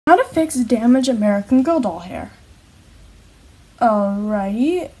How to fix damaged American Girl doll hair.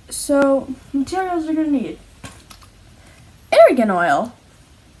 Alrighty, so materials you're gonna need: argan oil,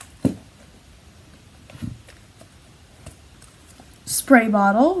 spray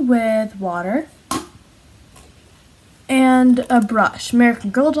bottle with water, and a brush, American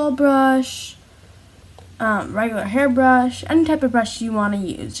Girl doll brush, regular hairbrush, any type of brush you want to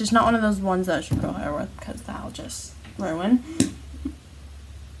use. Just not one of those ones that you curl hair with, because that'll just ruin.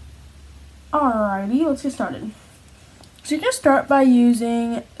 Alrighty, let's get started. So you're going to start by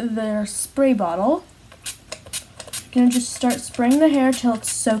using their spray bottle. You're going to just start spraying the hair till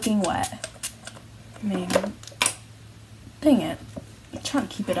it's soaking wet. Dang it. I'm trying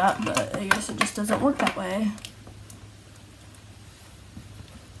to keep it up, but I guess it just doesn't work that way.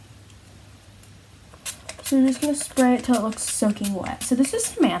 So you're just going to spray it till it looks soaking wet. So this is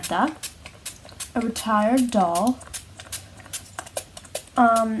Samantha, a retired doll.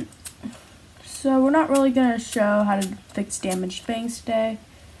 So we're not really going to show how to fix damaged bangs today.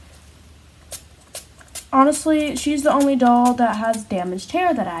 Honestly, she's the only doll that has damaged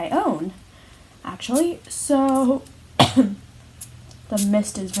hair that I own, actually. So the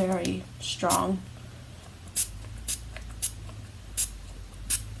mist is very strong.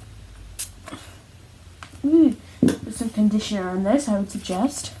 Put some conditioner on this, I would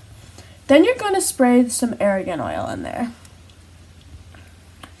suggest. Then you're going to spray some argan oil in there.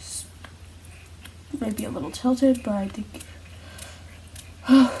 Maybe a little tilted, but I think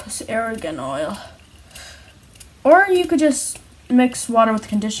it's argan oil. Or you could just mix water with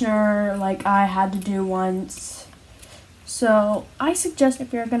conditioner like I had to do once. So I suggest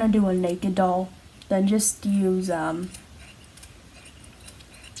if you're going to do a naked doll, then just use oh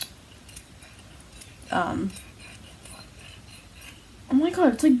my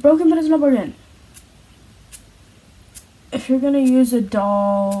god, it's like broken but it's not broken. If you're going to use a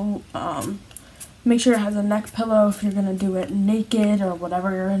doll, make sure it has a neck pillow if you're going to do it naked or whatever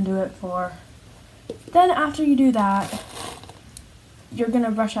you're going to do it for. Then after you do that, you're going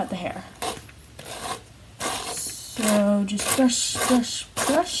to brush out the hair. So just brush, brush,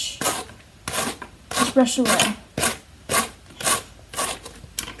 brush. Just brush away.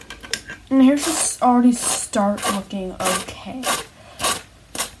 And the hair should already start looking okay.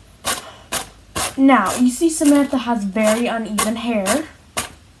 Now, you see Samantha has very uneven hair.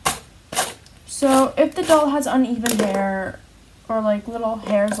 So if the doll has uneven hair or like little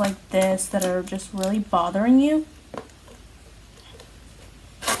hairs like this that are just really bothering you,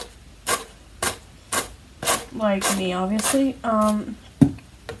 like me obviously, the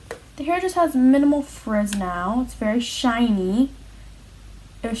hair just has minimal frizz now. It's very shiny.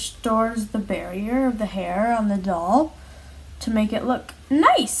 It restores the barrier of the hair on the doll to make it look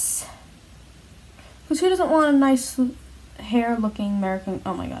nice. Because who doesn't want a nice hair looking American,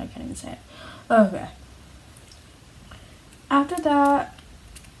 oh my god, I can't even say it. Okay. After that,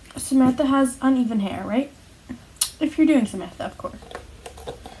 Samantha has uneven hair, right? If you're doing Samantha, of course.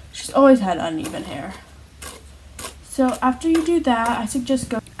 She's always had uneven hair. So after you do that,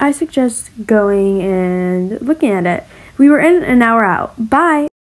 I suggest going and looking at it. We were in an hour out. Bye!